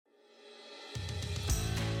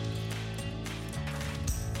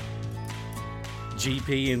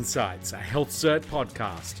GP Insights, a Health Cert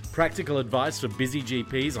podcast. Practical advice for busy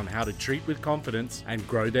GPs on how to treat with confidence and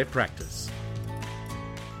grow their practice.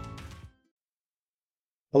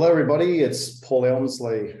 Hello, everybody. It's Paul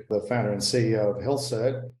Elmsley, the founder and CEO of Health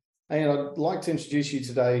Cert. And I'd like to introduce you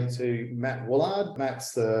today to Matt Woolard.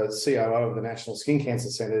 Matt's the COO of the National Skin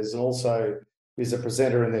Cancer Centres and also is a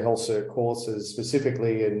presenter in the Health Cert courses,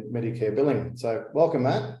 specifically in Medicare billing. So welcome,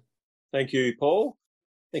 Matt. Thank you, Paul.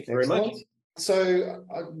 Thank you very much. So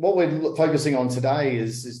what we're focusing on today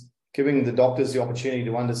is giving the doctors the opportunity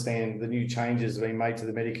to understand the new changes being made to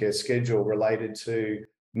the Medicare schedule related to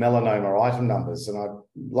melanoma item numbers. And I'd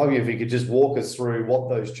love you if you could just walk us through what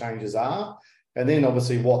those changes are, and then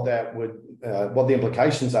obviously what the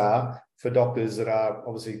implications are for doctors that are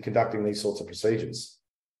obviously conducting these sorts of procedures.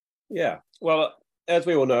 Yeah, well, as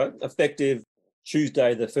we all know, effective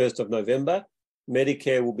Tuesday, the 1st of November,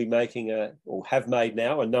 Medicare will be making or have made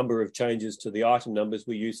now a number of changes to the item numbers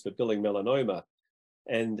we use for billing melanoma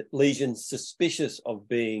and lesions suspicious of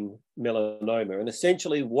being melanoma. And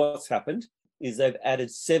essentially what's happened is they've added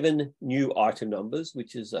 7 new item numbers,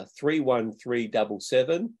 which is a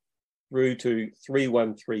 31377 through to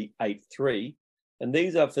 31383. And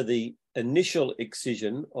these are for the initial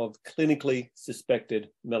excision of clinically suspected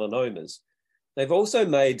melanomas. They've also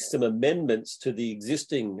made some amendments to the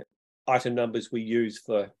existing item numbers we use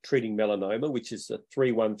for treating melanoma, which is a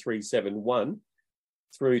 31371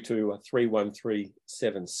 through to a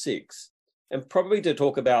 31376. And probably to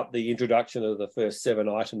talk about the introduction of the first 7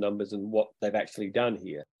 item numbers and what they've actually done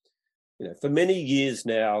here. You know, for many years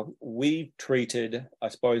now, we've treated, I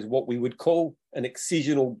suppose, what we would call an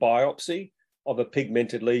excisional biopsy of a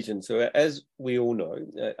pigmented lesion. So as we all know,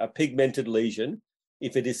 a pigmented lesion,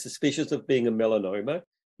 if it is suspicious of being a melanoma,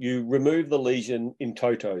 you remove the lesion in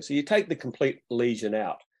toto. So you take the complete lesion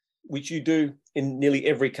out, which you do in nearly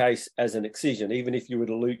every case as an excision. Even if you were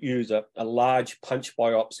to use a large punch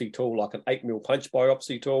biopsy tool, like an 8mm punch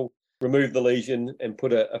biopsy tool, remove the lesion and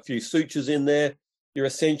put a few sutures in there, you're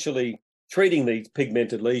essentially treating these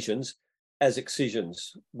pigmented lesions as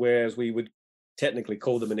excisions, whereas we would technically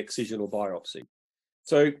call them an excisional biopsy.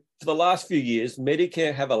 So for the last few years,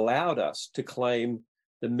 Medicare have allowed us to claim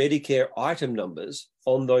the Medicare item numbers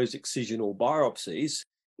on those excisional biopsies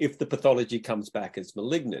if the pathology comes back as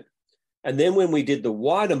malignant. And then when we did the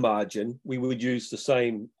wider margin, we would use the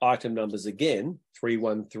same item numbers again,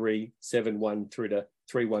 31371 through to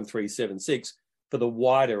 31376 for the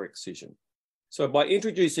wider excision. So by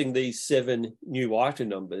introducing these 7 new item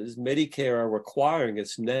numbers, Medicare are requiring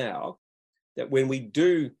us now that when we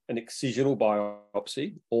do an excisional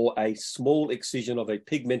biopsy or a small excision of a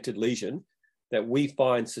pigmented lesion that we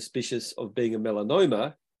find suspicious of being a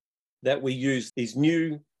melanoma, that we use these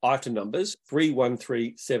new item numbers,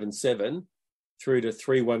 31377 through to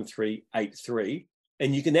 31383.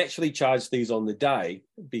 And you can actually charge these on the day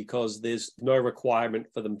because there's no requirement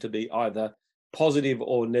for them to be either positive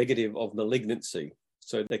or negative of malignancy.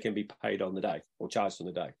 So they can be paid on the day or charged on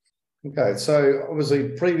the day. Okay, so obviously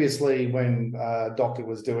previously when a doctor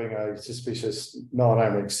was doing a suspicious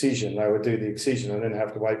melanoma excision, they would do the excision and then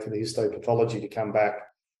have to wait for the histopathology to come back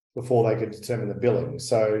before they could determine the billing.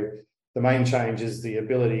 So the main change is the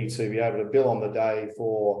ability to be able to bill on the day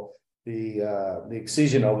for the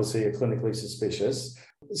excision, obviously are clinically suspicious.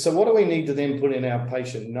 So what do we need to then put in our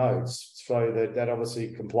patient notes so that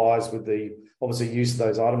obviously complies with the obviously use of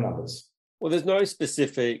those item numbers? Well, there's no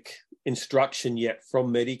specific instruction yet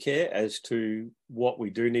from Medicare as to what we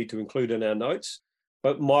do need to include in our notes.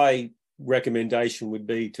 But my recommendation would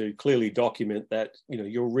be to clearly document that, you know,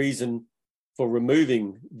 your reason for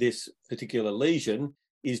removing this particular lesion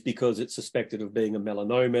is because it's suspected of being a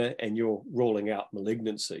melanoma and you're ruling out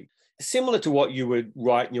malignancy. Similar to what you would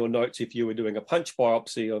write in your notes if you were doing a punch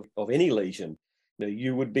biopsy of any lesion.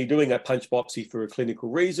 You would be doing a punch biopsy for a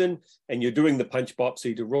clinical reason, and you're doing the punch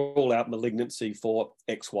biopsy to rule out malignancy for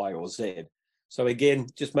X, Y, or Z. So again,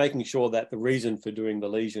 just making sure that the reason for doing the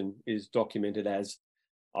lesion is documented as,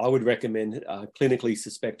 I would recommend clinically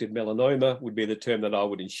suspected melanoma would be the term that I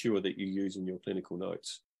would ensure that you use in your clinical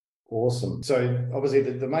notes. Awesome. So obviously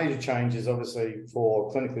the major change is obviously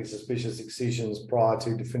for clinically suspicious excisions prior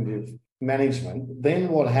to definitive management. Then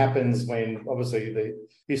what happens when obviously the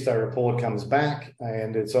histo report comes back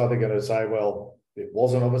and it's either going to say, well, it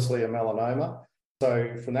wasn't obviously a melanoma.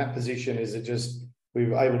 So from that position, is it just we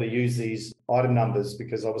were able to use these item numbers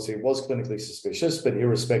because obviously it was clinically suspicious, but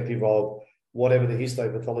irrespective of whatever the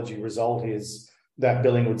histopathology result is, that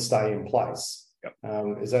billing would stay in place. Yep.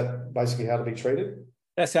 Is that basically how to be treated?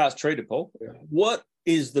 That's how it's treated, Paul. Yeah. What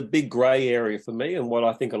is the big grey area for me, and what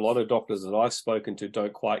I think a lot of doctors that I've spoken to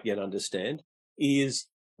don't quite yet understand, is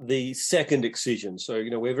the second excision. So,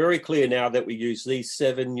 we're very clear now that we use these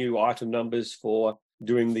 7 new item numbers for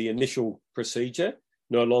doing the initial procedure.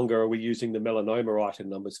 No longer are we using the melanoma item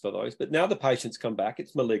numbers for those, but now the patient's come back,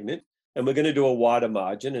 it's malignant, and we're going to do a wider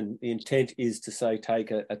margin. And the intent is to say,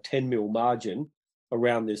 take a 10 mil margin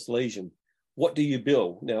around this lesion. What do you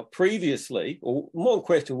bill? Now, previously, or more in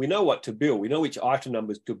question, we know what to bill. We know which item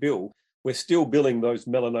numbers to bill. We're still billing those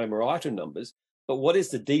melanoma item numbers, but what is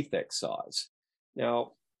the defect size?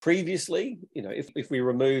 Now, previously, if we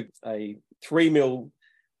remove a 3 mil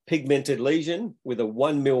pigmented lesion with a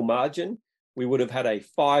 1 mil margin, we would have had a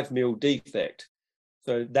 5 mil defect.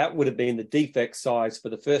 So that would have been the defect size for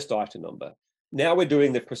the first item number. Now we're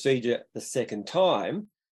doing the procedure the second time.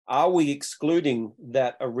 Are we excluding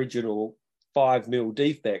that original 5 mil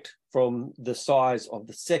defect from the size of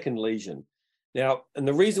the second lesion? Now, and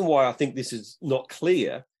the reason why I think this is not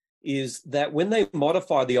clear is that when they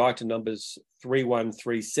modify the item numbers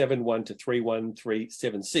 31371 to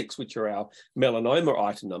 31376, which are our melanoma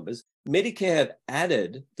item numbers, Medicare have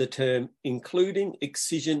added the term including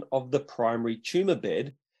excision of the primary tumor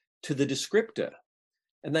bed to the descriptor.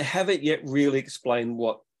 And they haven't yet really explained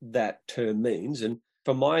what that term means. And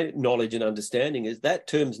from my knowledge and understanding is that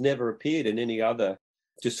term's never appeared in any other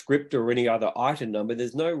descriptor or any other item number.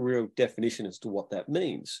 There's no real definition as to what that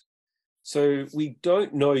means. So we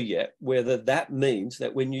don't know yet whether that means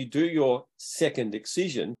that when you do your second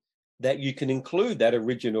excision, that you can include that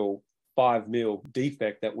original 5 mil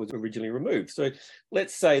defect that was originally removed. So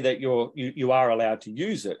let's say that you are allowed to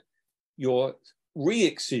use it. Your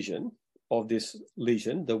re-excision of this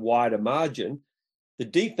lesion, the wider margin, the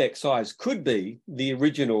defect size could be the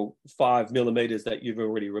original 5 millimeters that you've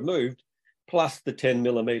already removed, plus the 10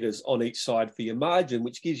 millimeters on each side for your margin,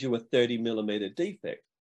 which gives you a 30 millimeter defect.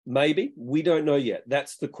 Maybe, we don't know yet.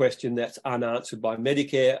 That's the question that's unanswered by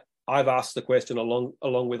Medicare. I've asked the question along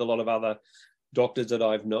with a lot of other doctors that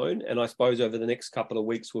I've known, and I suppose over the next couple of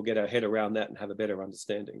weeks we'll get our head around that and have a better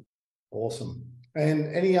understanding. Awesome.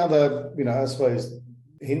 And any other, I suppose,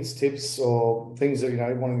 hints, tips, or things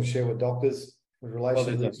that wanting to share with doctors with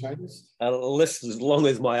relation to these changes? A list as long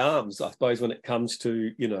as my arms, I suppose, when it comes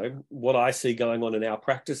to what I see going on in our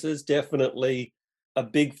practices. Definitely a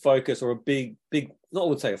big focus, or a big, not I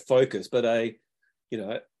would say a focus, but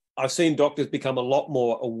I've seen doctors become a lot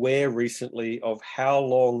more aware recently of how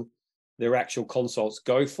long their actual consults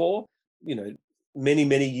go for.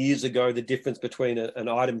 Many years ago, the difference between an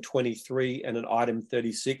item 23 and an item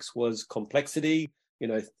 36 was complexity.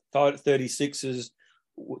 36s,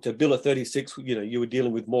 to bill a 36, you were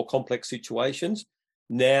dealing with more complex situations.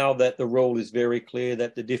 Now that the rule is very clear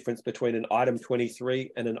that the difference between an item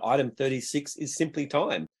 23 and an item 36 is simply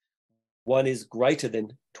time. One is greater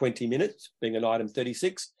than 20 minutes, being an item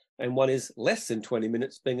 36, and one is less than 20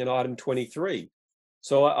 minutes, being an item 23.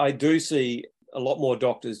 So I do see a lot more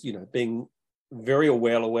doctors, being very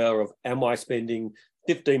aware of, am I spending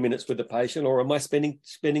 15 minutes with the patient, or am I spending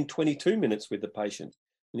 22 minutes with the patient?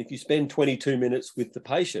 And if you spend 22 minutes with the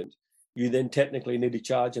patient, you then technically need to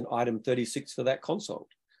charge an item 36 for that consult.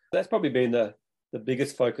 That's probably been the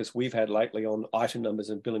biggest focus we've had lately on item numbers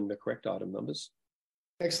and billing the correct item numbers.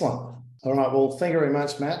 Excellent. All right. Well, thank you very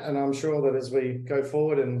much, Matt. And I'm sure that as we go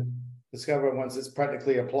forward and discover once it's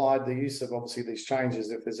practically applied, the use of obviously these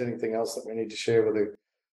changes, if there's anything else that we need to share with the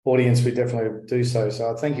audience, we definitely do so.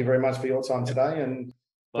 So thank you very much for your time today and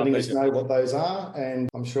letting us know what those are. And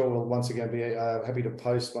I'm sure we'll once again be happy to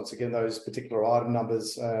post once again those particular item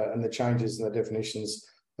numbers and the changes and the definitions,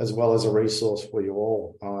 as well as a resource for you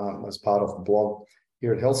all as part of the blog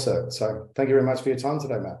here at HealthCert. So thank you very much for your time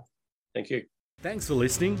today, Matt. Thank you. Thanks for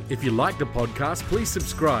listening. If you like the podcast, please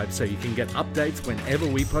subscribe so you can get updates whenever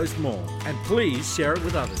we post more. And please share it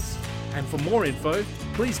with others. And for more info,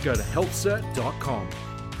 please go to healthcert.com.